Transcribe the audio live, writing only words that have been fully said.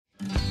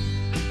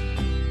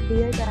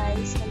Dear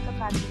guys, welcome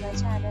back to my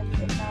channel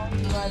and now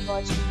you are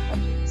watching a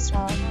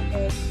 3-star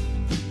hotel.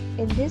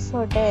 In this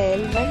hotel,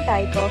 one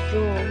type of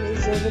room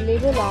is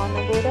available on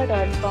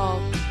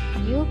agoda.com.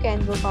 You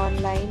can book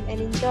online and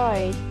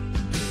enjoy it.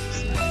 To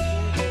see more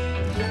than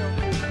 100 of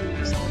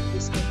reviews of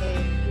this hotel,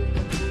 you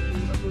can go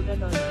to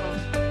agoda.com.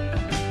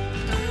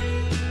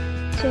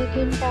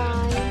 Check-in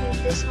time in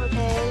this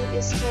hotel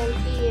is 12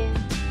 p.m.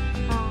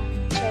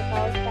 and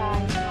check-out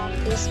time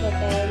of this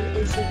hotel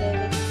is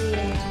 11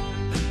 p.m.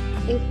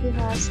 If you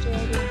have stayed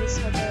in this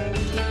hotel,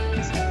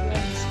 please have your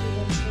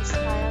experiences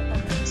via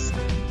comments.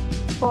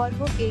 For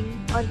booking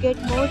or get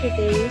more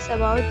details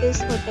about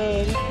this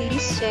hotel,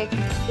 please check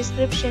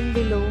description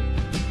below.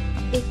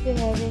 If you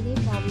have any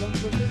problem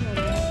booking a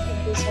room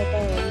in this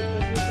hotel,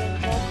 then you can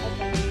drop a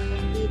comment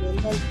and we will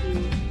help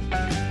you.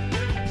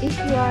 If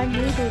you are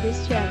new to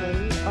this channel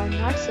or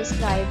not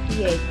subscribed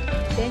yet,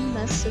 then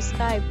must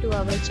subscribe to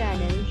our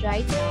channel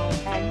right now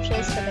and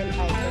press the bell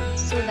icon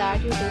so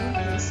that you don't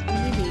miss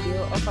any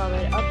video of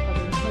our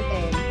upcoming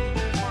hotel.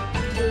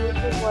 Thank you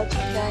for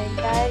watching the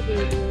entire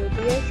video.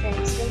 Dear